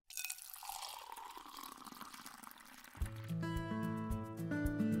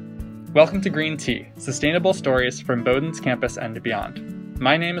Welcome to Green Tea, sustainable stories from Bowdoin's campus and beyond.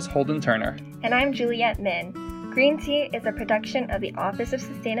 My name is Holden Turner. And I'm Juliette Min. Green Tea is a production of the Office of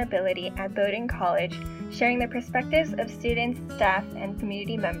Sustainability at Bowdoin College, sharing the perspectives of students, staff, and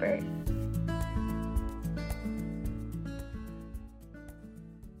community members.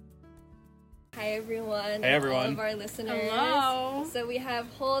 Hi everyone. Hey everyone. All of our listeners. Hello. So we have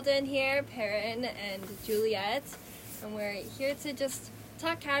Holden here, Perrin, and Juliette, and we're here to just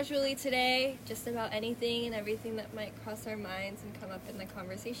talk casually today, just about anything and everything that might cross our minds and come up in the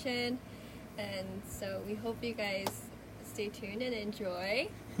conversation. And so we hope you guys stay tuned and enjoy.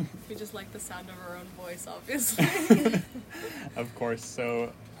 We just like the sound of our own voice, obviously. Of course.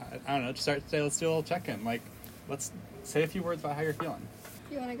 So, I don't know, to start today, let's do a little check-in. Let's say a few words about how you're feeling.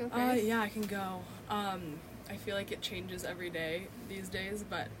 You want to go first? Yeah, I can go. I feel like it changes every day these days,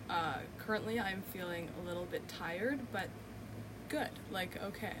 but currently I'm feeling a little bit tired, but good.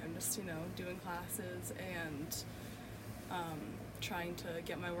 Okay, I'm just, doing classes and trying to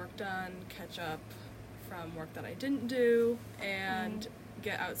get my work done, catch up from work that I didn't do, and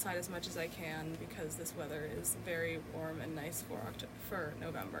get outside as much as I can because this weather is very warm and nice for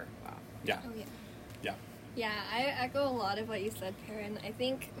November. Wow. Yeah. Oh, yeah. Yeah. Yeah, I echo a lot of what you said, Perrin. I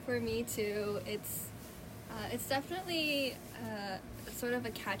think for me too, it's definitely sort of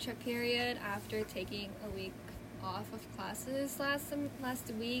a catch-up period after taking a week off of classes last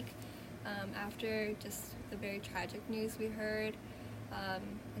week, after just the very tragic news we heard,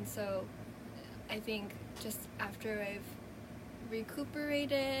 and so I think just after I've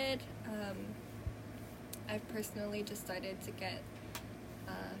recuperated, I've personally just started to get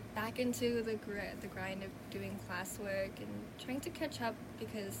back into the grind of doing classwork and trying to catch up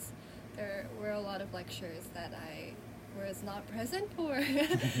because there were a lot of lectures that I was not present for.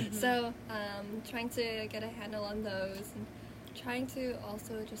 So trying to get a handle on those and trying to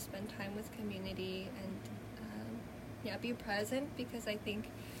also just spend time with community and be present, because I think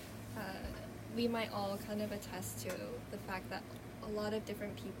we might all kind of attest to the fact that a lot of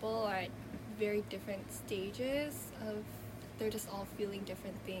different people are at very different stages of, they're just all feeling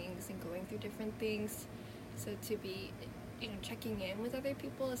different things and going through different things. So to be, checking in with other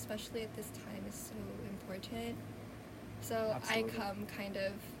people, especially at this time, is so important. So Absolutely. I come kind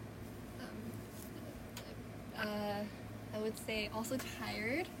of, I would say also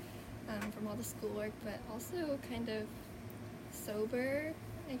tired from all the schoolwork, but also kind of sober,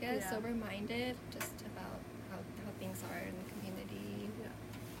 I guess, sober-minded, just about how things are in the community.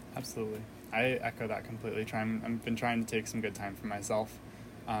 Yeah. Absolutely. I echo that completely. I've been trying to take some good time for myself,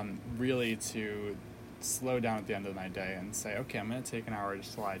 really to slow down at the end of my day and say, okay, I'm going to take an hour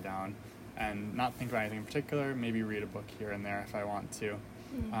just to lie down and not think about anything in particular, maybe read a book here and there if I want to,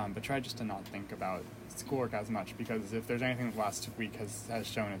 but try just to not think about schoolwork as much, because if there's anything the last week has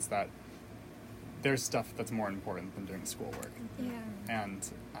shown, it's that there's stuff that's more important than doing schoolwork. Yeah. And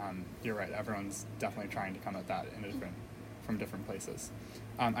you're right, everyone's definitely trying to come at that from different places.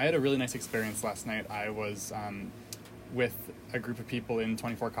 I had a really nice experience last night. I was with a group of people in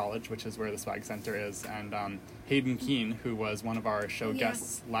 24 College, which is where the Swag Center is, and Hayden Keene, who was one of our show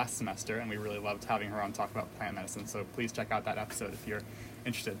guests last semester, and we really loved having her on talk about plant medicine, so please check out that episode if you're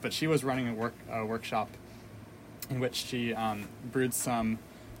interested. But she was running a workshop in which she brewed some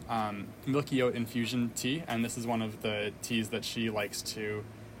milky oat infusion tea, and this is one of the teas that she likes to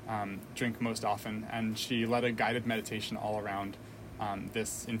drink most often, and she led a guided meditation all around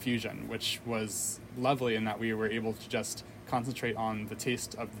this infusion, which was lovely in that we were able to just concentrate on the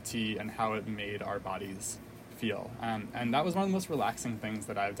taste of the tea and how it made our bodies feel. And that was one of the most relaxing things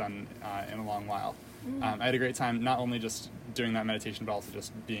that I've done in a long while. I had a great time, not only just doing that meditation, but also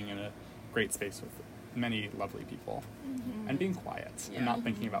just being in a great space with many lovely people and being quiet and not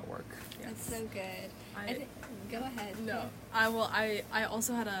thinking about work. That's so good. Go ahead. No, I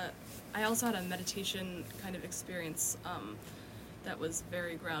also had a meditation kind of experience that was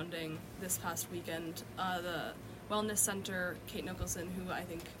very grounding this past weekend. The Wellness Center, Kate Nicholson, who I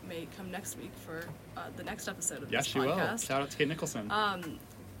think may come next week for the next episode of this podcast. Yes, she will. Shout out to Kate Nicholson.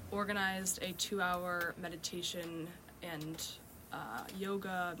 Organized a 2-hour meditation and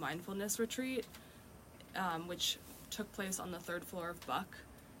yoga mindfulness retreat, which took place on the 3rd floor of Buck.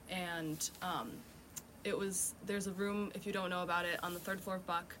 And there's a room, if you don't know about it, on the 3rd floor of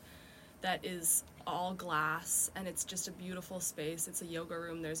Buck that is all glass, and it's just a beautiful space. It's a yoga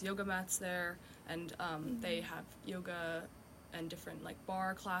room. There's yoga mats there, and they have yoga and different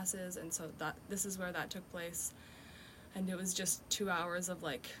bar classes, and so this is where that took place. And it was just 2 hours of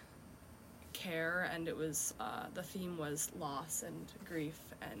care, and it was the theme was loss and grief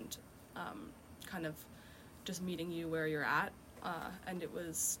and kind of just meeting you where you're at and it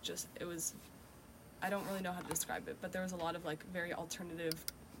was I don't really know how to describe it, but there was a lot of like very alternative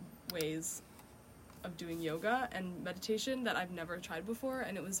ways of doing yoga and meditation that I've never tried before,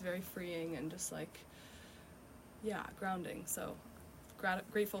 and it was very freeing and just like, yeah, grounding. So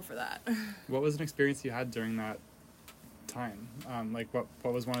grateful for that. What was an experience you had during that time? Like what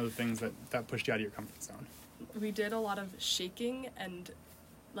was one of the things that pushed you out of your comfort zone? We did a lot of shaking and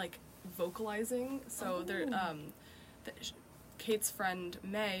like vocalizing. So Kate's friend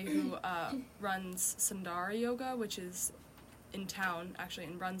May, who runs Sundara Yoga, which is in town, actually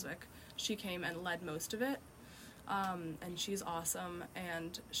in Brunswick, she came and led most of it. And she's awesome,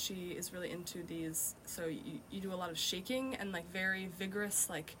 and she is really into these, so you do a lot of shaking and like very vigorous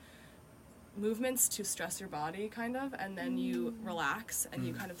like movements to stress your body kind of, and then you relax and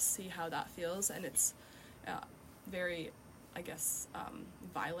you kind of see how that feels, and it's very, I guess,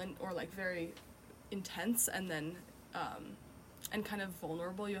 violent or like very intense, and then and kind of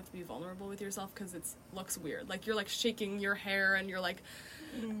vulnerable. You have to be vulnerable with yourself because it looks weird. Like you're like shaking your hair and you're like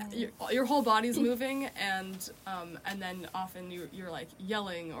your whole body's moving, and then often you're like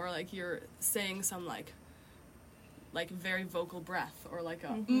yelling or like you're saying some like very vocal breath or like a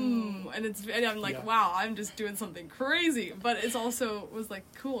and I'm like, wow, I'm just doing something crazy, but it's also was like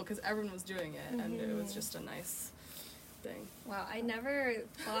cool because everyone was doing it, and it was just a nice thing. Wow, I never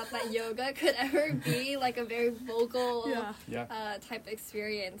thought that yoga could ever be like a very vocal type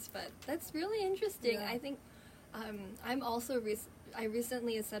experience, but that's really interesting. I think I'm also I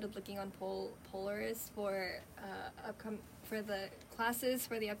recently started looking on Polaris for the classes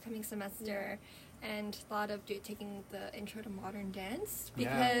for the upcoming semester, and thought of taking the Intro to Modern Dance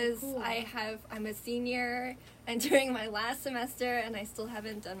because I'm a senior entering my last semester and I still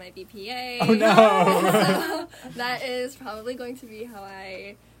haven't done my BPA. Oh no! So that is probably going to be how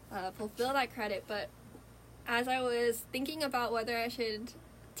I fulfill that credit. But as I was thinking about whether I should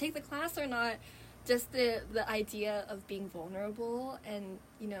take the class or not, just the idea of being vulnerable and,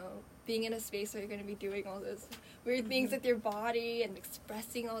 you know, being in a space where you're going to be doing all those weird things with your body and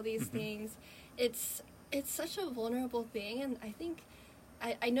expressing all these things, it's such a vulnerable thing, and I think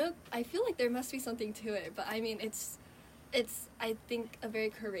I feel like there must be something to it, but I mean it's I think a very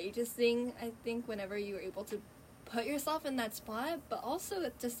courageous thing. I think whenever you're able to put yourself in that spot, but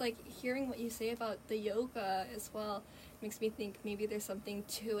also just like hearing what you say about the yoga as well makes me think maybe there's something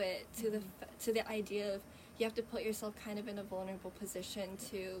to it, to the idea of you have to put yourself kind of in a vulnerable position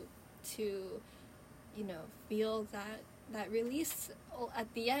to you know, feel that release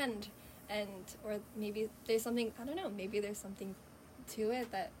at the end. And or maybe there's something, I don't know, maybe there's something to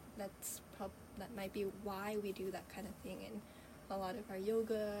it that might be why we do that kind of thing in a lot of our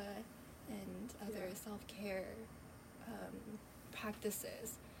yoga and other self-care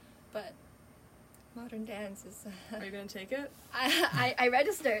practices. But modern dance is Are you gonna take it? I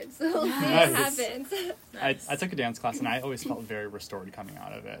registered, so we'll see what happens. Nice. I took a dance class and I always felt very restored coming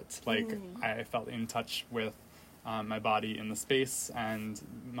out of it. Like I felt in touch with my body in the space, and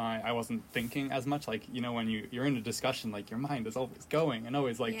I wasn't thinking as much. Like, you know, when you're in a discussion, like your mind is always going and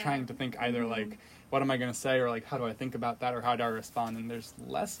always like trying to think either like, what am I going to say, or like, how do I think about that, or how do I respond? And there's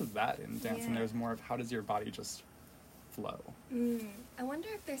less of that in dance, and there's more of how does your body just flow. I wonder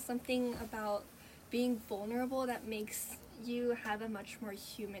if there's something about being vulnerable that makes you have a much more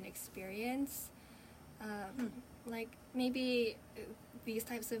human experience. Like maybe these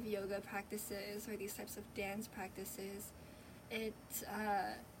types of yoga practices or these types of dance practices, it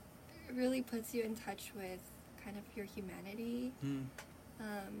really puts you in touch with kind of your humanity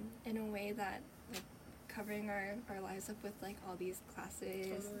in a way that, like, covering our lives up with like all these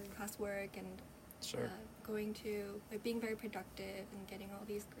classes, classwork, and going to like being very productive and getting all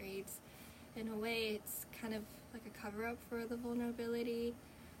these grades. In a way, it's kind of like a cover-up for the vulnerability.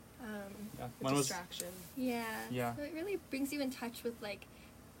 A distraction. Yeah. So it really brings you in touch with like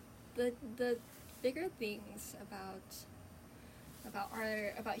the bigger things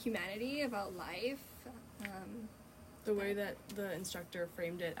about humanity, about life. The way that the instructor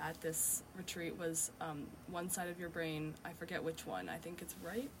framed it at this retreat was one side of your brain, I forget which one, I think it's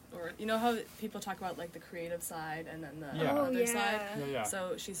right, or you know how people talk about like the creative side and then the other side?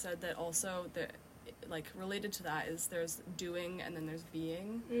 So she said that also that, like, related to that is there's doing and then there's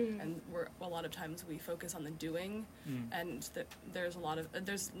being, and a lot of times we focus on the doing, and there's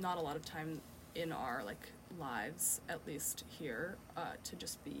not a lot of time in our like lives, at least here, to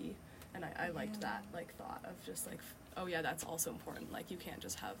just be, and I liked that like thought of just like, oh yeah, that's also important. Like you can't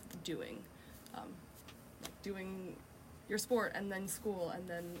just have the doing, like doing your sport and then school and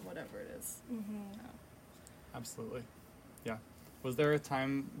then whatever it is. Absolutely. Yeah. Was there a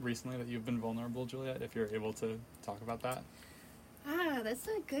time recently that you've been vulnerable, Juliet, if you're able to talk about that? That's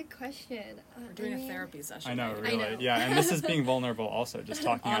a good question. We're doing a therapy session. I know, right? really. I know. Yeah, and this is being vulnerable also, just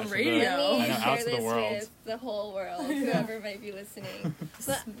talking On out radio. to the, Let I me know, share out to the this world. with the whole world, whoever might be listening.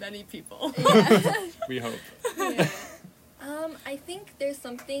 But Many people. yeah. We hope. Yeah. I think there's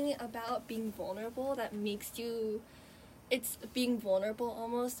something about being vulnerable that makes you. It's being vulnerable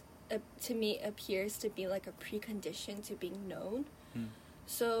almost to me appears to be like a precondition to being known.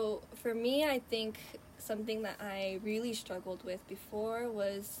 So for me, I think something that I really struggled with before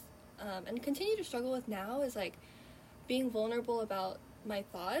was, and continue to struggle with now, is like being vulnerable about my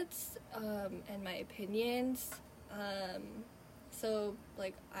thoughts and my opinions. So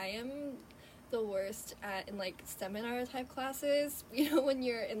like I am the worst at in like seminar type classes. You know, when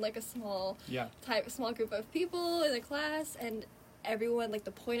you're in like a small group of people in a class, and everyone, like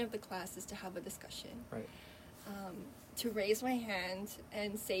the point of the class is to have a discussion. Right. To raise my hand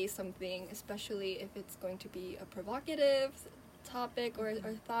and say something, especially if it's going to be a provocative topic or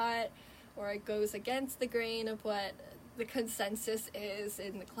thought, or it goes against the grain of what the consensus is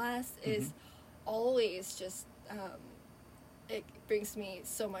in the class, is always just, it brings me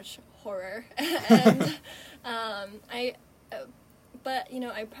so much horror. And but, you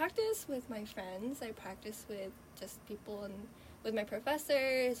know, I practice with my friends, I practice with just people and with my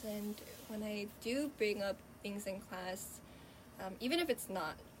professors, and when I do bring up things in class, even if it's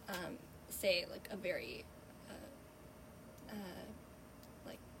not, say, like a very,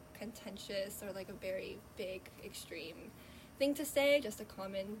 like, contentious or like a very big, extreme thing to say, just a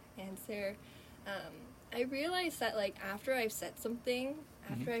common answer, I realize that, like, after I've said something,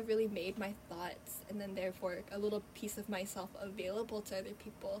 after I've really made my thoughts, and then therefore a little piece of myself available to other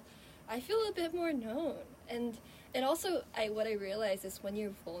people, I feel a bit more known. And it also, what I realize is when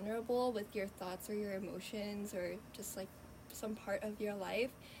you're vulnerable with your thoughts or your emotions or just like some part of your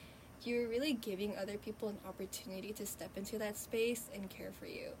life, you're really giving other people an opportunity to step into that space and care for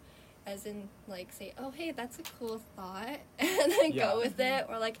you. As in, like, say, oh, hey, that's a cool thought, and then go with it.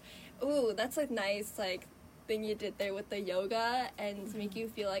 Or like, ooh, that's a nice, like, thing you did there with the yoga, and make you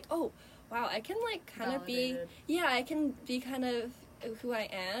feel like, oh, wow, I can, like, kind of be, I can be kind of who I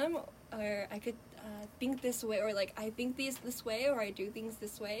am, or I could think this way, or like I think this way, or I do things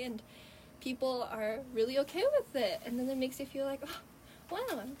this way, and people are really okay with it, and then it makes you feel like, oh,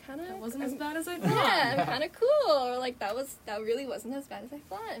 wow, That wasn't as bad as I thought. Yeah, I'm kind of cool, or like that really wasn't as bad as I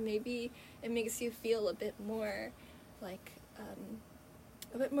thought, and maybe it makes you feel a bit more like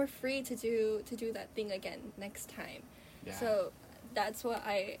a bit more free to do that thing again next time. Yeah. So that's what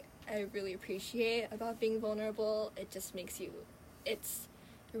I really appreciate about being vulnerable. It just makes you, it's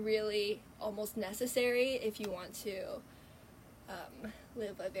really almost necessary if you want to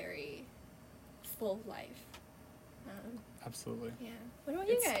live a very full life. Absolutely. Yeah. What about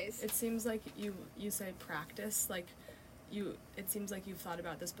you guys? It seems like you say practice, like it seems like you've thought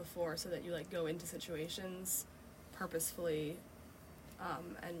about this before, so that you like go into situations purposefully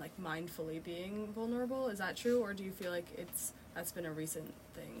and like mindfully being vulnerable. Is that true, or do you feel like that's been a recent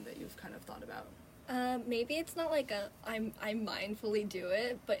thing that you've kind of thought about? Maybe it's not like I mindfully do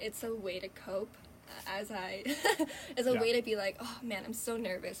it, but it's a way to cope, as way to be like, oh man, I'm so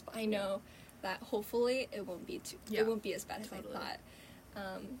nervous, but I know that hopefully it won't be it won't be as bad as I thought.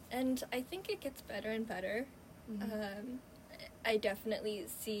 And I think it gets better and better. I definitely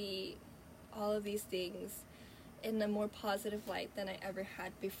see all of these things in a more positive light than I ever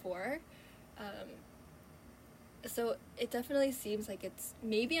had before. So it definitely seems like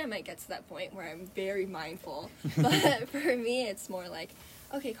maybe I might get to that point where I'm very mindful, but for me it's more like,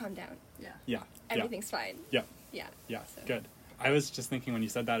 okay, calm down. Yeah. Everything's fine. Yeah. Yeah. Yeah. So. Good. I was just thinking when you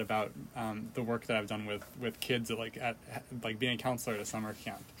said that about the work that I've done with kids at being a counselor at a summer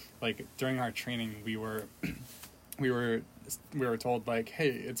camp. Like during our training, we were told like, hey,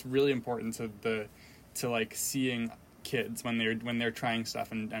 it's really important to like seeing kids when they're trying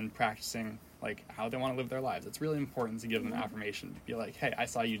stuff and practicing like how they want to live their lives. It's really important to give them affirmation, to be like, hey, I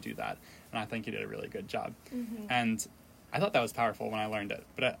saw you do that, and I think you did a really good job. And I thought that was powerful when I learned it,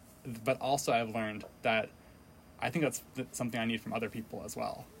 but also I've learned that I think that's something I need from other people as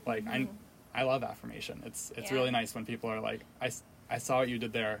well. Like I love affirmation. It's really nice when people are like, I saw what you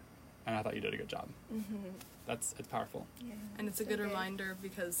did there, and I thought you did a good job. It's powerful. Yeah. And it's a good reminder,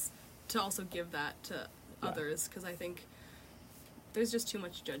 because to also give that to others, because I think there's just too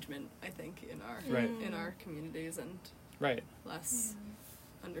much judgment, I think, in our communities, and less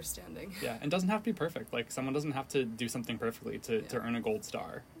understanding. Yeah, and it doesn't have to be perfect. Like someone doesn't have to do something perfectly to earn a gold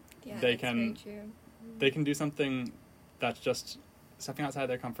star. Yeah, they that's can very true. They can do something that's just stepping outside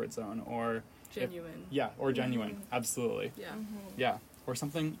their comfort zone, or genuine. Genuine. Absolutely. Yeah. Yeah, or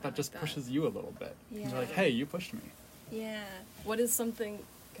something that just pushes you a little bit. Yeah. You're like, hey, you pushed me. Yeah. What is something,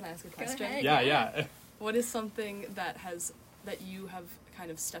 can I ask a Go question? ahead. Yeah. What is something that you have kind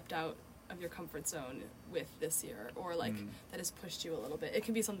of stepped out of your comfort zone with this year, or like that has pushed you a little bit? It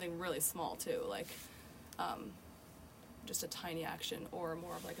can be something really small too, like just a tiny action, or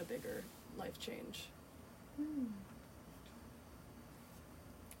more of like a bigger life change.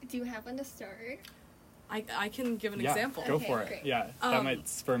 Do you have one to start? I can give an Yeah, example. go Okay, for it. great. Yeah, that might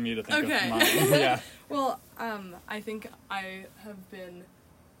spur me to think okay. of mine. Yeah. Well, I think I have been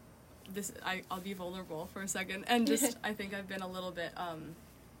I'll be vulnerable for a second, and just I think I've been a little bit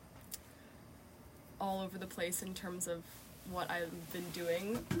all over the place in terms of what I've been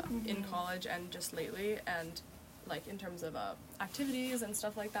doing in college and just lately, and like in terms of activities and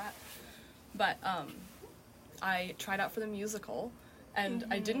stuff like that. But I tried out for the musical, and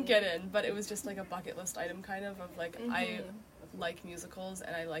I didn't get in, but it was just like a bucket list item kind of like I like musicals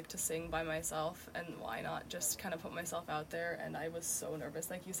and I like to sing by myself, and why not just kind of put myself out there. And I was so nervous,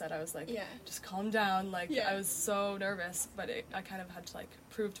 like you said, I was like, just calm down, like I was so nervous, but I kind of had to like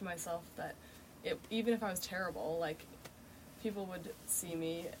prove to myself that even if I was terrible, like people would see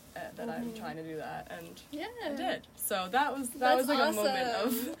me that I'm trying to do that, and I did. So that was like awesome. A moment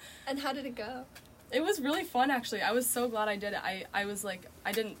of. And how did it go? It was really fun, actually. I was so glad I did it. I was like,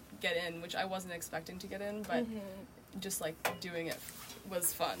 I didn't get in, which I wasn't expecting to get in, but just like doing it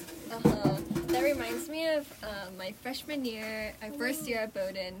was fun. That reminds me of my freshman year, my first year at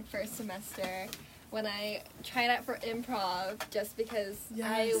Bowdoin, first semester, when I tried out for improv, just because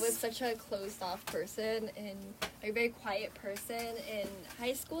I was such a closed-off person and a very quiet person in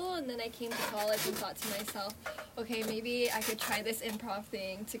high school, and then I came to college and thought to myself, okay, maybe I could try this improv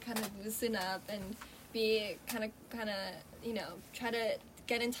thing to kind of loosen up and be kind of, try to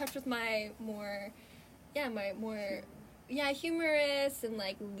get in touch with my more humorous and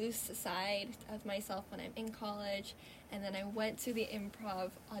like loose side of myself when I'm in college. And then I went to the improv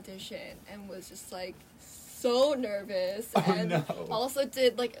audition and was just like so nervous and also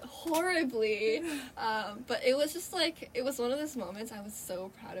did like horribly. But it was just like, it was one of those moments I was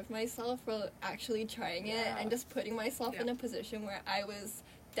so proud of myself for actually trying it and just putting myself in a position where I was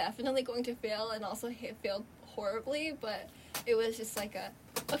definitely going to fail and also failed horribly, but it was just like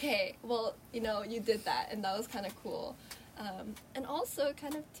okay, well, you did that, and that was kind of cool. And also it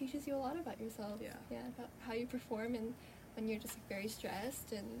kind of teaches you a lot about yourself. About how you perform and when you're just like, very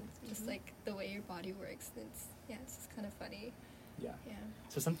stressed and just like the way your body works. It's just kind of funny. Yeah.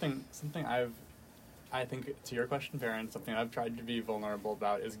 So something I think to your question, Farron, something I've tried to be vulnerable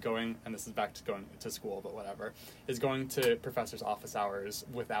about is going, and this is back to going to school, but whatever, is going to professors' office hours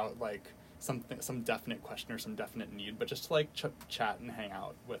without like some definite question or some definite need, but just to like chat and hang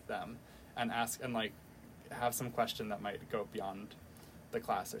out with them and ask and like have some question that might go beyond the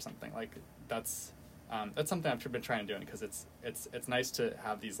class or something. Like that's something I've been trying to do, because it's nice to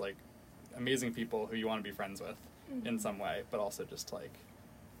have these like amazing people who you want to be friends with in some way, but also just like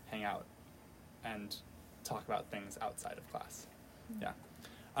hang out and talk about things outside of class.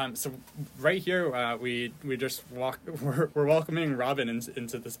 So right here, we just we're welcoming Robin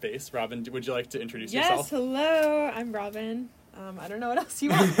into the space. Robin, would you like to introduce yourself? Yes, hello, I'm Robin. I don't know what else you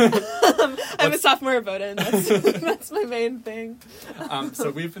want. I'm a sophomore at Bowdoin. That's my main thing.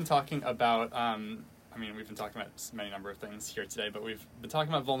 So we've been talking about, we've been talking about many number of things here today, but we've been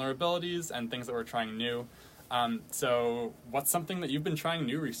talking about vulnerabilities and things that we're trying new. So what's something that you've been trying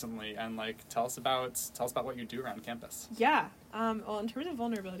new recently, and like tell us about what you do around campus. Yeah. Well, in terms of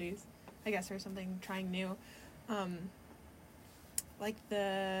vulnerabilities, I guess, or something trying new, like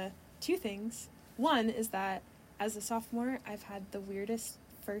the two things. One is that as a sophomore, I've had the weirdest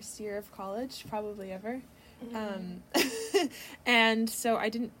first year of college probably ever. And so I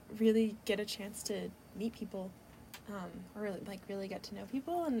didn't really get a chance to meet people, or really get to know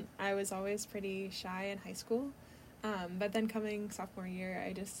people, and I was always pretty shy in high school. But then coming sophomore year,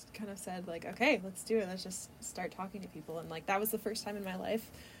 I just kind of said like, okay, let's do it. Let's just start talking to people. And like, that was the first time in my life,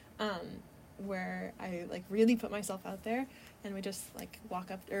 where I like really put myself out there, and we just like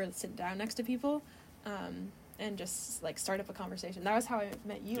walk up or sit down next to people, and just like start up a conversation. That was how I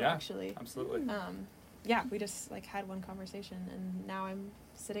met you, actually. Absolutely. We just like had one conversation, and now I'm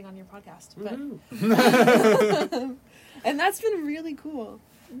sitting on your podcast. But and that's been really cool.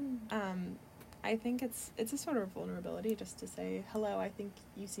 I think it's a sort of vulnerability just to say, hello, I think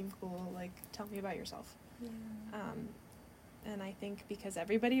you seem cool, like tell me about yourself. And I think because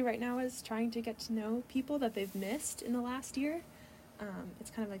everybody right now is trying to get to know people that they've missed in the last year, it's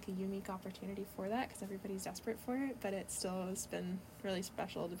kind of like a unique opportunity for that, because everybody's desperate for it, but it still has been really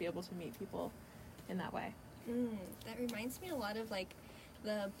special to be able to meet people in that way. That reminds me a lot of like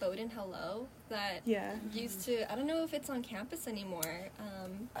the Bowdoin Hello that Yeah. used to, I don't know if it's on campus anymore.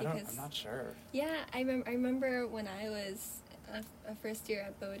 I'm not sure. Yeah, I remember when I was a first year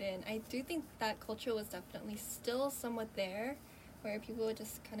at Bowdoin, I do think that culture was definitely still somewhat there, where people would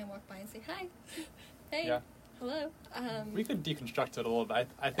just kind of walk by and say, hi, hey, Yeah. hello. We could deconstruct it a little bit.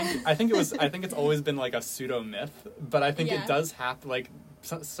 I think it's always been like a pseudo myth, but I think Yeah. it does have like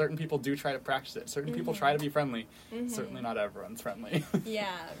certain people do try to practice it. Certain people try to be friendly. Mhm. Certainly not everyone's friendly.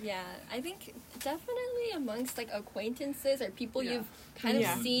 Yeah. I think definitely amongst like acquaintances or people Yeah. you've kind of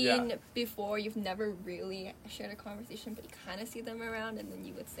Yeah. seen Yeah. before, you've never really shared a conversation, but you kind of see them around, and then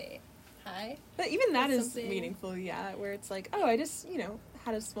you would say hi. But even that That's is something- meaningful, yeah, where it's like, oh, I just,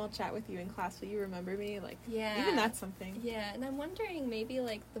 had a small chat with you in class, will you remember me? Like, Yeah. even that's something. Yeah, and I'm wondering maybe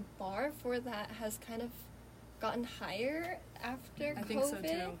like the bar for that has kind of gotten higher after I COVID. think so,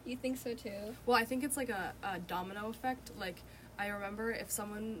 too. You think so too? Well, I think it's like a domino effect. Like, I remember if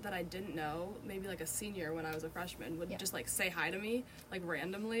someone that I didn't know, maybe like a senior when I was a freshman, would Yeah. just like say hi to me, like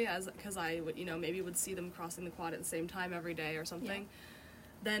randomly, because I would, maybe would see them crossing the quad at the same time every day or something,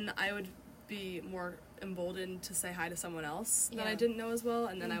 then I would be more emboldened to say hi to someone else that I Yeah. didn't know as well,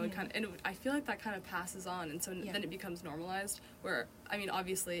 and then I would Mhm. kind of, and I feel like that kind of passes on, and so Yeah. then it becomes normalized, where, I mean,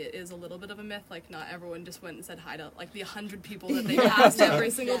 obviously it is a little bit of a myth, like not everyone just went and said hi to like the 100 people that they passed every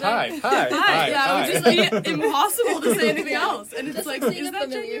single day. Hi. Yeah, it would just be impossible to say anything else, and it's Just like, seeing is a that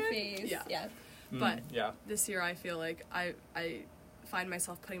familiar genuine? face. Yeah. Mm, But yeah. this year I feel like I find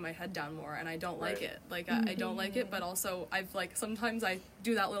myself putting my head down more, and I don't like Right. it. Like, I don't like it, but also I've like, sometimes I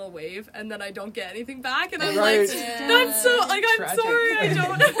do that little wave, and then I don't get anything back, and I'm Right. like, Yeah. that's so, like, I'm Tragic. sorry, I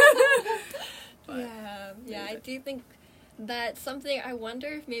don't. But, Yeah, I do think that's something I wonder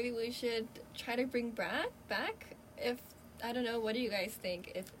if maybe we should try to bring back. If, I don't know, what do you guys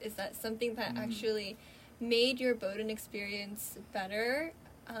think? Is that something that actually made your Bowdoin experience better?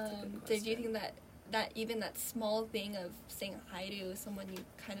 a good Did you question. think that even that small thing of saying hi to someone you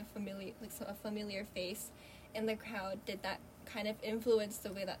kind of familiar, like a familiar face in the crowd, did that kind of influence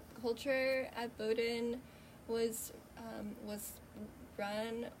the way that culture at Bowdoin was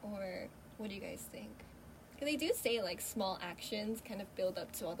run, or what do you guys think? Because they do say like small actions kind of build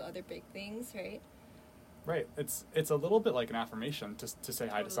up to all the other big things, right? Right. It's a little bit like an affirmation to say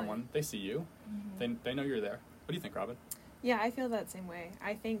hi to Totally. someone. They see you. They know you're there. What do you think, Robin? Yeah, I feel that same way.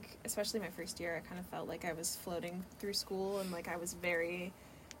 I think, especially my first year, I kind of felt like I was floating through school, and like I was very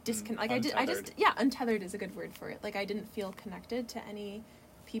Untethered. untethered is a good word for it. Like I didn't feel connected to any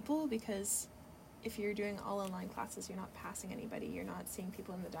people, because if you're doing all online classes, you're not passing anybody, you're not seeing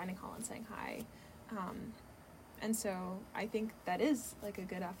people in the dining hall and saying hi. And so I think that is like a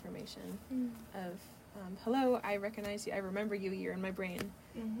good affirmation of, hello, I recognize you, I remember you, you're in my brain,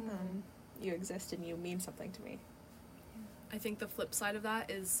 you exist and you mean something to me. I think the flip side of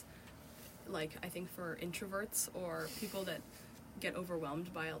that is, like, I think for introverts or people that get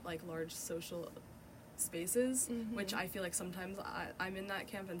overwhelmed by like large social spaces, which I feel like sometimes I'm in that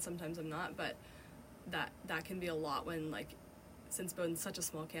camp and sometimes I'm not, but that can be a lot when, like, since Bowdoin's such a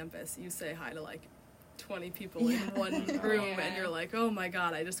small campus, you say hi to like 20 people in one room, Yeah. and you're like, oh my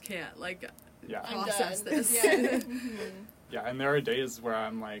god, I just can't, like, Yeah. I'm process done. this. Yeah. Yeah, and there are days where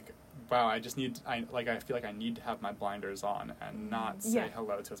I'm like, wow, I feel like I need to have my blinders on and not say Yeah.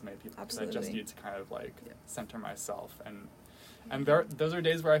 hello to as many people, because I just Absolutely. need to kind of like Yeah. center myself, and those are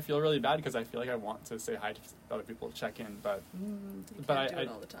days where I feel really bad because I feel like I want to say hi to other people, check in, but You but can't do I it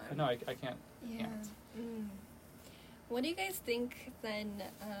all the time. no, I can't. Yeah. Can't. What do you guys think then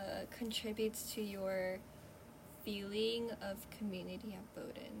contributes to your feeling of community at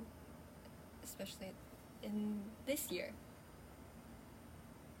Bowdoin, especially in this year?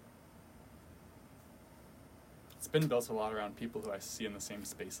 It's been built a lot around people who I see in the same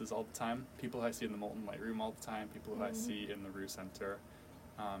spaces all the time, people who I see in the Molten Light Room all the time, people who I see in the Rue Center,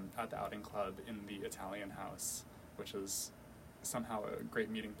 at the Outing Club, in the Italian House, which is somehow a great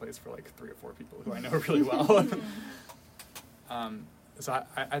meeting place for like 3 or 4 people who I know really well. So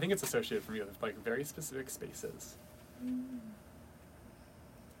I think it's associated for me with like very specific spaces. I'm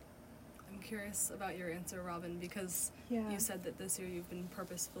curious about your answer, Robin, because Yeah. you said that this year you've been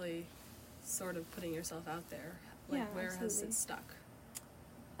purposefully sort of putting yourself out there. Like, Yeah, where has absolutely. it stuck?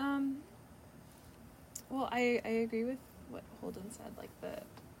 Well, I agree with what Holden said, like the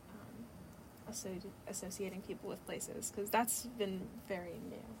associating people with places, because that's been very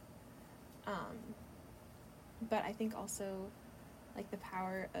new. But I think also like the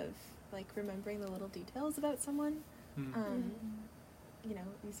power of like remembering the little details about someone. Mm. You know,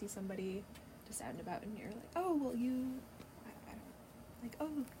 you see somebody just out and about, and you're like, oh, well, I don't, like, oh,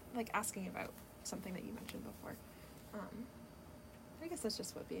 like asking about something that you mentioned before. I guess that's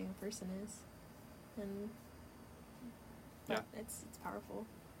just what being a person is, and Yeah. it's powerful.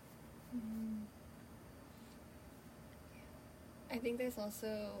 I think there's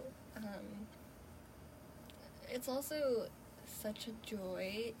also, it's also such a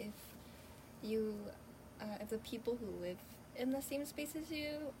joy if you, if the people who live in the same space as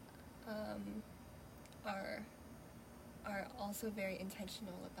you, are also very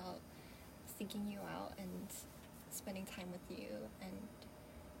intentional about seeking you out and spending time with you and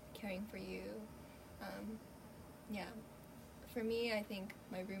caring for you. Yeah, for me, I think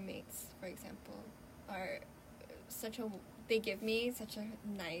my roommates, for example, are they give me such a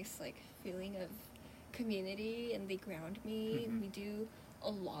nice, like, feeling of community, and they ground me. Mhm. We do a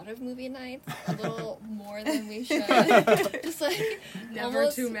lot of movie nights, a little more than we should. Just like Never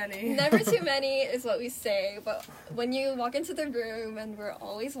almost- too many. Never too many is what we say, but when you walk into the room and we're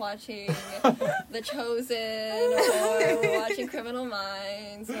always watching The Chosen, or we're watching Criminal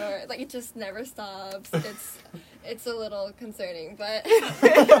Minds, or like, it just never stops. It's a little concerning, but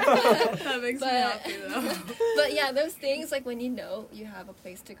That makes me But- happy though. but yeah, those things, like when you know you have a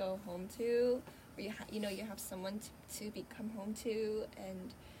place to go home to, or you have someone to become home to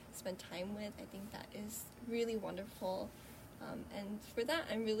and spend time with, I think that is really wonderful. And for that,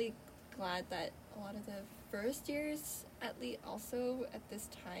 I'm really glad that a lot of the first years, at least, also at this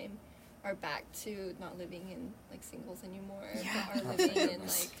time, are back to not living in like singles anymore, but are living in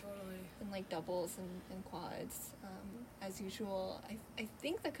like doubles and quads as usual. I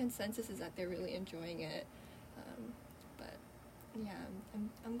think the consensus is that they're really enjoying it, but yeah,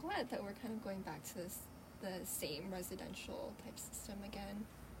 I'm glad that we're kind of going back to the same residential type system again.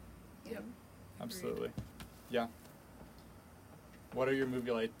 Yeah. Yep. Absolutely. Yeah. What are your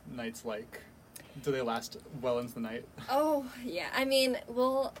movie nights like? Do they last well into the night? Oh yeah, I mean,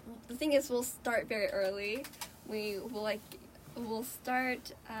 the thing is, we'll start very early. We'll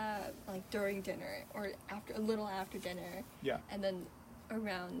start like during dinner or a little after dinner. Yeah. And then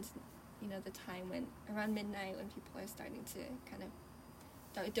around, the time around midnight, when people are starting to kind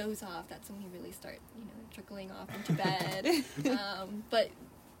of doze off, that's when we really start, trickling off into bed. But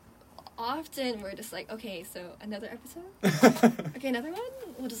often we're just like, okay, so another episode? Okay, another one?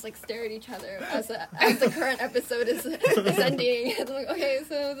 We'll just like stare at each other as the current episode is ending. And I'm like, okay,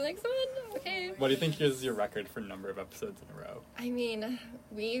 so the next one? Okay. What do you think is your record for number of episodes in a row? I mean,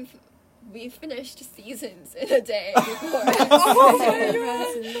 we've finished seasons in a day before.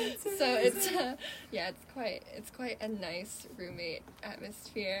 So it's it's quite a nice roommate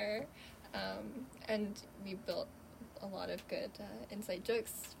atmosphere, and we built a lot of good inside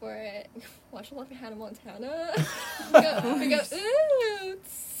jokes for it. Watch a lot of Hannah Montana. we go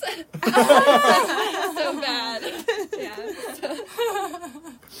oops. So bad. Yeah.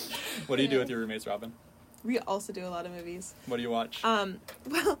 What do you do with your roommates, Robin? We also do a lot of movies. What do you watch?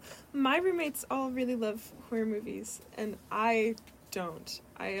 Well, my roommates all really love horror movies, and I don't.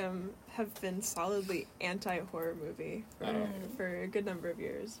 I have been solidly anti-horror movie for a good number of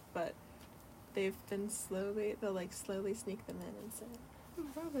years, but they've been slowly sneak them in and say, oh,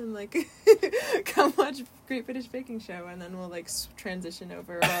 Robin, come watch Great British Baking Show, and then we'll transition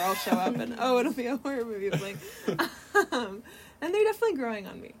over, or I'll show up and it'll be a horror movie. And they're definitely growing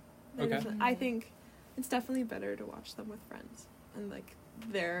on me. Okay. I think it's definitely better to watch them with friends, and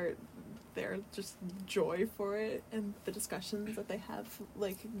their just joy for it and the discussions that they have,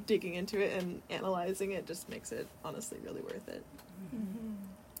 digging into it and analyzing it, just makes it honestly really worth it.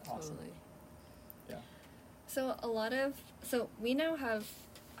 Mm-hmm. Awesome. Yeah. So we now have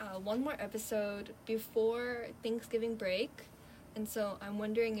one more episode before Thanksgiving break, and so I'm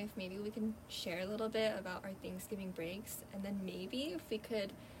wondering if maybe we can share a little bit about our Thanksgiving breaks, and then maybe if we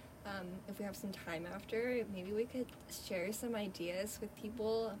could, if we have some time after, maybe we could share some ideas with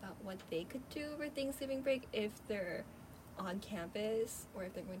people about what they could do over Thanksgiving break if they're on campus or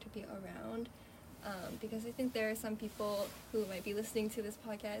if they're going to be around, because I think there are some people who might be listening to this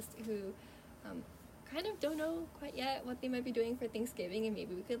podcast who kind of don't know quite yet what they might be doing for Thanksgiving, and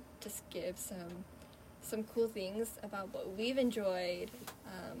maybe we could just give some cool things about what we've enjoyed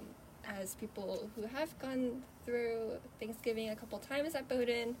as people who have gone through Thanksgiving a couple times at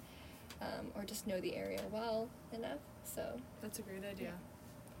Bowdoin, or just know the area well enough. So That's a great idea.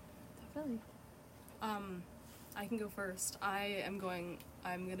 Definitely. I can go first. I'm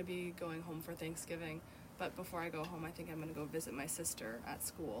gonna be going home for Thanksgiving, but before I go home, I think I'm gonna go visit my sister at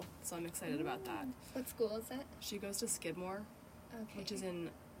school. So I'm excited about that. what school is that? She goes to Skidmore, Okay. which is in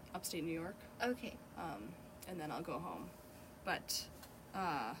upstate New York. Okay. And then I'll go home. But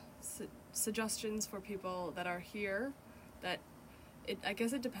suggestions for people that are here that I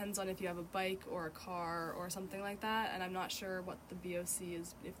guess it depends on if you have a bike or a car or something like that, and I'm not sure what the BOC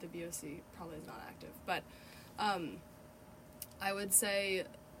is, if the BOC probably is not active. But I would say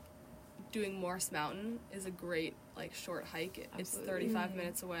doing Morse Mountain is a great, like, short hike. It's 35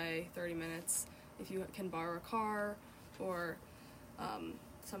 minutes away, 30 minutes. If you can borrow a car or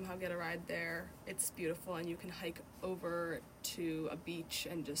somehow get a ride there, it's beautiful, and you can hike over to a beach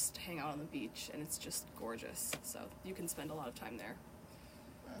and just hang out on the beach, and it's just gorgeous. So you can spend a lot of time there.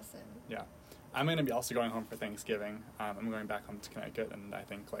 Awesome. Yeah. I'm going to be also going home for Thanksgiving. I'm going back home to Connecticut, and I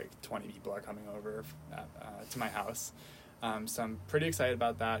think like 20 people are coming over to my house. So I'm pretty excited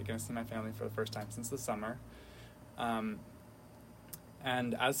about that, going to see my family for the first time since the summer.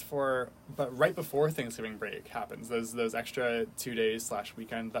 And but right before Thanksgiving break happens, those extra 2 days /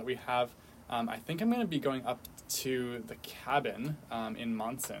 weekend that we have, I think I'm going to be going up to the cabin in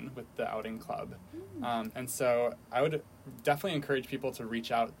Monson with the outing club. And so I would definitely encourage people to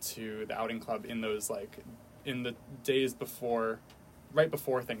reach out to the outing club in the days right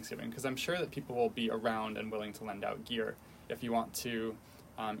before Thanksgiving, because I'm sure that people will be around and willing to lend out gear if you want to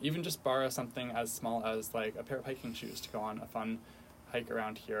even just borrow something as small as like a pair of hiking shoes to go on a fun hike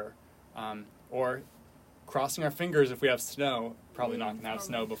around here, or crossing our fingers if we have snow. Probably not going to have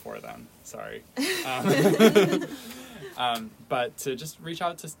snow before then. Sorry. But to just reach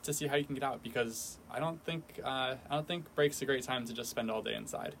out to see how you can get out, because I don't think break's a great time to just spend all day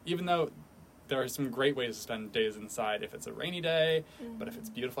inside. Even though there are some great ways to spend days inside if it's a rainy day, but if it's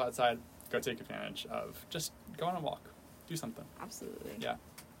beautiful outside, go take advantage of just go on a walk, do something. Absolutely. Yeah.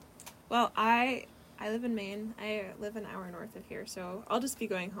 Well, I live in Maine. I live an hour north of here, so I'll just be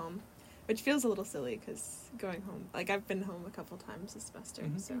going home, which feels a little silly because going home, like I've been home a couple times this semester,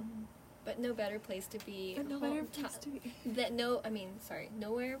 so. But no better place to be. But no better place to be.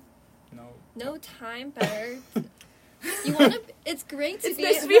 Nowhere. No. No time better. You want to? It's great to It's be.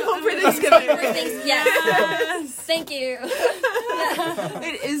 nice to be home for Thanksgiving. Yes. Thank you.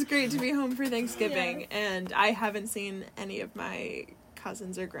 It is great to be home for Thanksgiving, and I haven't seen any of my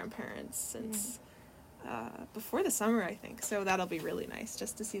cousins or grandparents since before the summer, I think. So that'll be really nice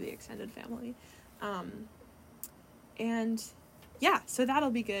just to see the extended family. And yeah, so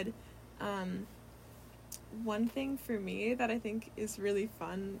that'll be good. One thing for me that I think is really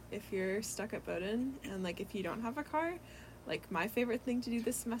fun if you're stuck at Bowdoin and like if you don't have a car, like my favorite thing to do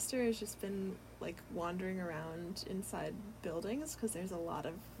this semester has just been like wandering around inside buildings, because there's a lot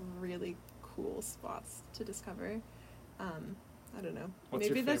of really cool spots to discover. I don't know. What's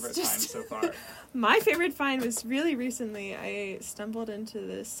Maybe your that's favorite just find so far? My favorite find was really recently. I stumbled into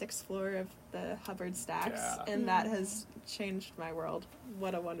the 6th floor of the Hubbard Stacks, and that has changed my world.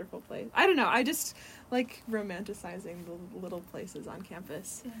 What a wonderful place. I don't know. I just like romanticizing the little places on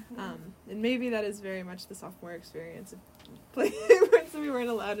campus. And maybe that is very much the sophomore experience of so we weren't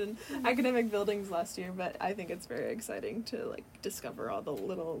allowed in academic buildings last year, but I think it's very exciting to like discover all the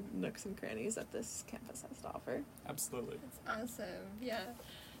little nooks and crannies that this campus has to offer. Absolutely. That's awesome. Yeah.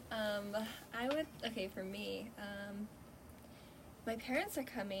 For me, my parents are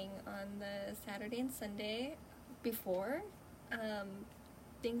coming on the Saturday and Sunday before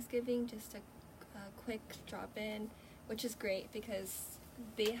Thanksgiving, just a quick drop-in, which is great because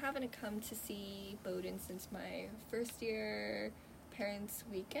they haven't come to see Bowdoin since my first year parents'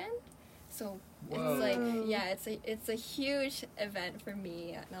 weekend. So Whoa. It's like, it's a huge event for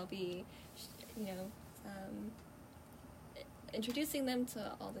me, and I'll be, introducing them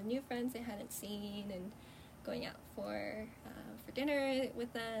to all the new friends they hadn't seen, and going out for dinner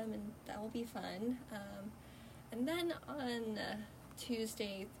with them, and that will be fun. And then on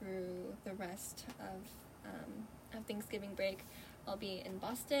Tuesday through the rest of Thanksgiving break, I'll be in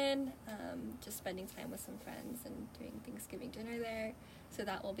Boston, just spending time with some friends and doing Thanksgiving dinner there. So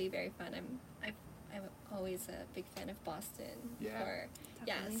that will be very fun. I'm always a big fan of Boston.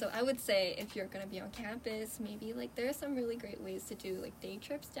 So I would say if you're going to be on campus, maybe like there are some really great ways to do like day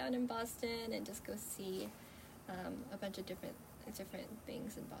trips down in Boston and just go see a bunch of different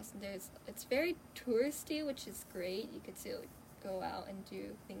things in Boston. It's very touristy, which is great. You could still go out and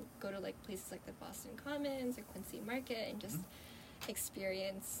go to like places like the Boston Commons or Quincy Market and just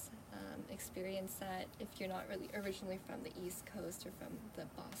experience that if you're not really originally from the East Coast or from the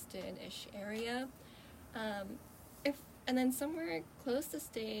Boston-ish area. And then somewhere close to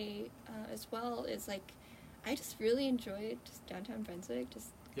stay as well is like, I just really enjoyed just downtown Brunswick, just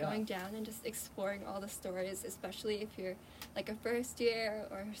going down and just exploring all the stores, especially if you're like a first year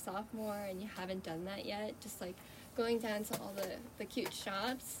or a sophomore and you haven't done that yet, just like going down to all the cute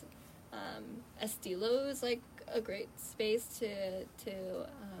shops. Estilo is like a great space to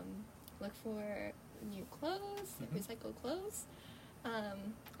look for new clothes, recycled clothes.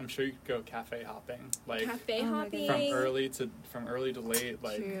 I'm sure you could go cafe hopping, like Cafe Oh my hopping. from early to late.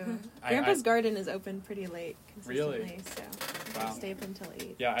 Like, True. I- Grandpa's Garden is open pretty late consistently, Really? so you Wow. can stay up until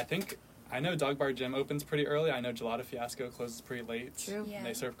 8. yeah, I know Dog Bar Gym opens pretty early. I know Gelato Fiasco closes pretty late. True. Yeah. And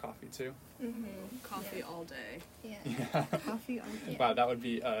they serve coffee too. Mm-hmm. Coffee Yeah. all day. Yeah. Yeah. Coffee on Yeah. Wow, that would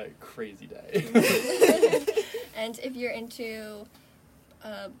be a crazy day. And if you're into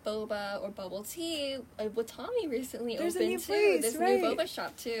boba or bubble tea, Watami recently There's a opened new too. place, This right. new boba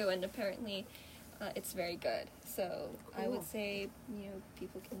shop too, and apparently it's very good. So I Cool. would say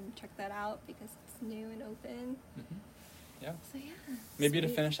people can check that out because it's new and open. Mhm. Yeah. So yeah. Maybe to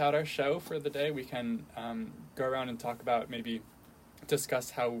sweet. finish out our show for the day, we can go around and talk about, maybe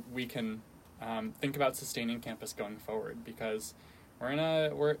discuss how we can think about sustaining campus going forward, because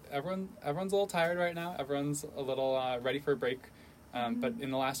everyone's a little tired right now. Everyone's a little ready for a break. But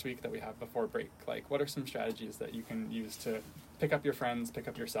in the last week that we have before break, like, what are some strategies that you can use to pick up your friends, pick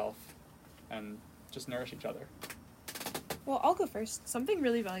up yourself, and just nourish each other? Well, I'll go first. Something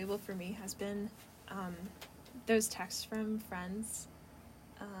really valuable for me has been those texts from friends,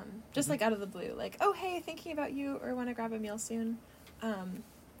 just Mhm. like out of the blue, like, "Oh, hey, thinking about you," or "Want to grab a meal soon."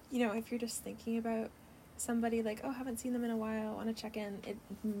 If you're just thinking about somebody, like, "Oh, haven't seen them in a while, want to check in," it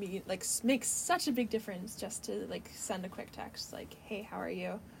makes such a big difference just to like send a quick text, like, "Hey, how are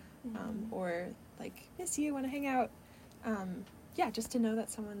you?" Mhm. Or like, "Miss you, want to hang out." Just to know that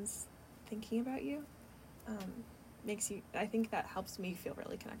someone's thinking about you. I think that helps me feel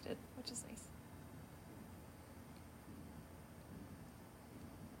really connected, which is nice.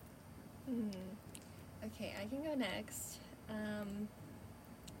 Okay, I can go next.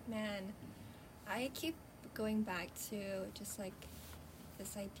 Man, I keep going back to just like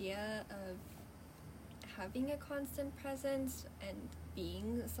this idea of having a constant presence and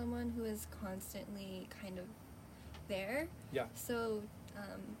being someone who is constantly kind of there. Yeah. So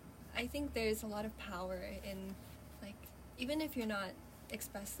I think there's a lot of power in, like, even if you're not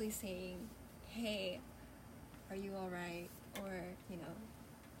expressly saying, "Hey, are you all right?" or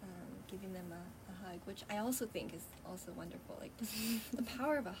giving them a hug, which I also think is also wonderful. Like, just the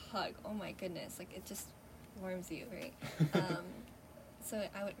power of a hug. Oh my goodness! Like, it just warms you, right? So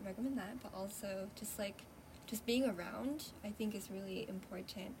I would recommend that, but also just being around, I think, is really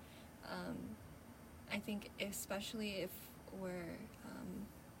important. I think especially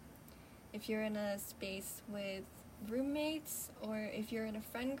if you're in a space with roommates, or if you're in a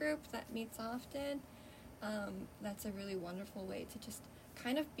friend group that meets often, that's a really wonderful way to just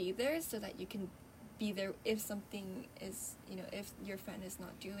kind of be there, so that you can be there if something is, if your friend is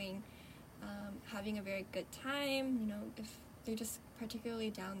not having a very good time, if they're just particularly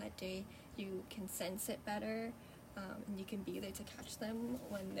down that day, you can sense it better, and you can be there to catch them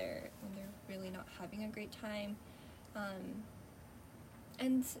when they're really not having a great time.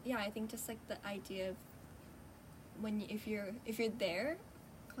 And yeah, I think just like the idea of if you're there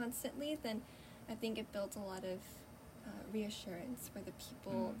constantly, then I think it builds a lot of reassurance for the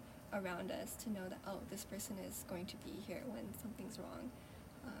people around us to know that, oh, this person is going to be here when something's wrong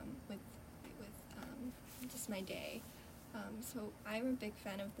with just my day. So I'm a big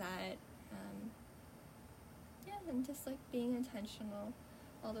fan of that. And just like being intentional,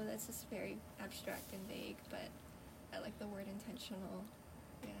 although that's just very abstract and vague, but I like the word intentional.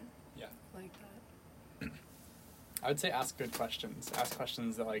 Yeah. Like that. I would say ask good questions. Ask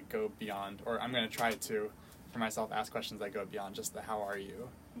questions that like go beyond, or I'm going to try to, for myself, ask questions that go beyond just the "how are you,"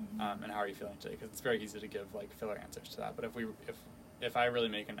 Mm-hmm. and "how are you feeling today," because it's very easy to give like filler answers to that. But if I really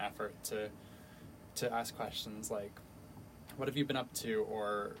make an effort to ask questions like, "What have you been up to?"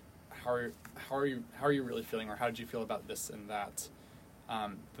 or how are you really feeling?" or "How did you feel about this and that?"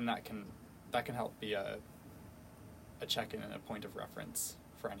 Then that can help be a check-in and a point of reference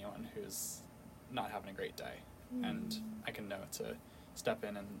for anyone who's not having a great day. And I can know to step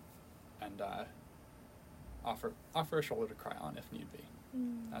in and offer a shoulder to cry on if need be.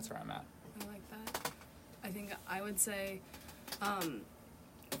 That's where I'm at. I like that. I think I would say,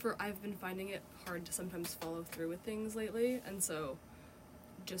 I've been finding it hard to sometimes follow through with things lately, and so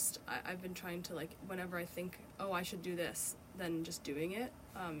I've been trying to, like, whenever I think, oh, I should do this, then just doing it,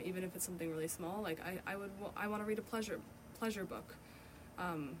 even if it's something really small. Like, I want to read a pleasure book,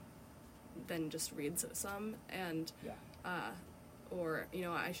 then just read some, and or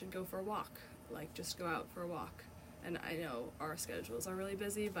I should go for a walk, like just go out for a walk. And I know our schedules are really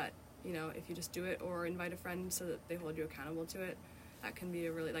busy, but if you just do it or invite a friend so that they hold you accountable to it, that can be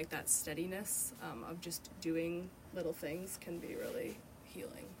a really, like, that steadiness of just doing little things can be really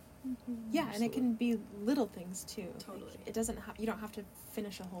healing. Yeah, and it can be little things too. Totally. Like, it doesn't. You don't have to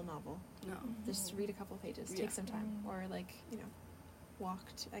finish a whole novel. No. Just read a couple pages. Yeah. Take some time, or like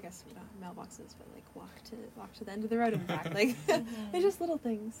walk to, I guess not mailboxes, but like walk to the end of the road and back. Like they're just little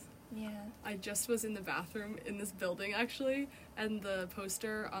things. Yeah. I just was in the bathroom in this building actually, and the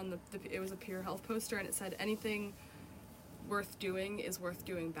poster on it was a Peer Health poster, and it said anything worth doing is worth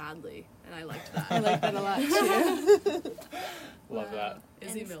doing badly, and I liked that. I like that a lot too. Love that.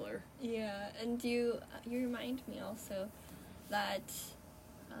 Izzy And- Miller. Yeah, and you remind me also that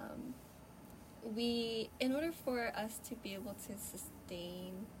in order for us to be able to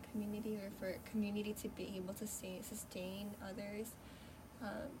sustain community, or for community to be able to sustain others,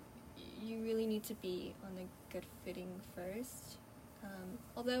 you really need to be on a good footing first.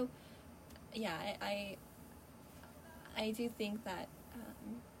 Although, yeah, I do think that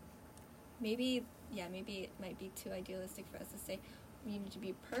maybe it might be too idealistic for us to say we need to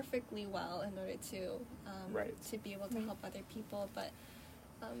be perfectly well in order to Right. to be able to help other people, but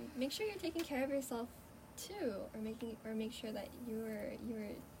make sure you're taking care of yourself too, or make sure that you're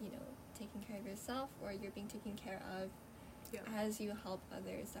taking care of yourself, or you're being taken care of as you help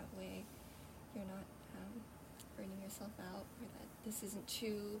others. That way you're not burning yourself out, or that this isn't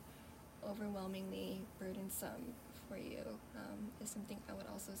too overwhelmingly burdensome for you, is something I would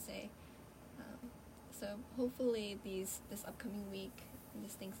also say. So hopefully this upcoming week,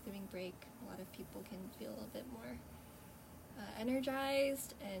 this Thanksgiving break, a lot of people can feel a little bit more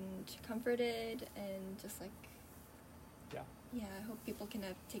energized and comforted, and just like, yeah, I hope people can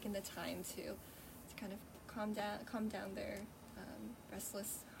have taken the time to kind of calm down their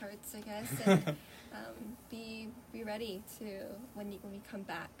restless hearts, I guess, and be ready to, when we come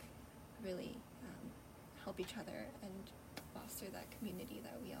back, really help each other and foster that community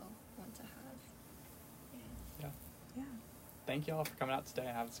that we all want to have. Yeah. Thank you all for coming out today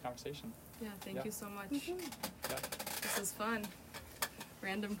and having this conversation. Yeah, thank Yeah. you so much. Yeah. This is fun.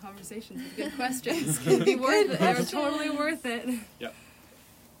 Random conversations with good questions can be worth it. They're totally worth it. Yep.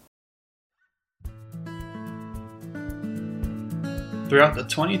 Throughout the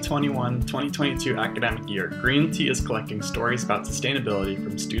 2021-2022 academic year, Green Tea is collecting stories about sustainability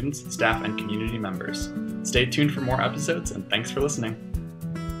from students, staff, and community members. Stay tuned for more episodes, and thanks for listening.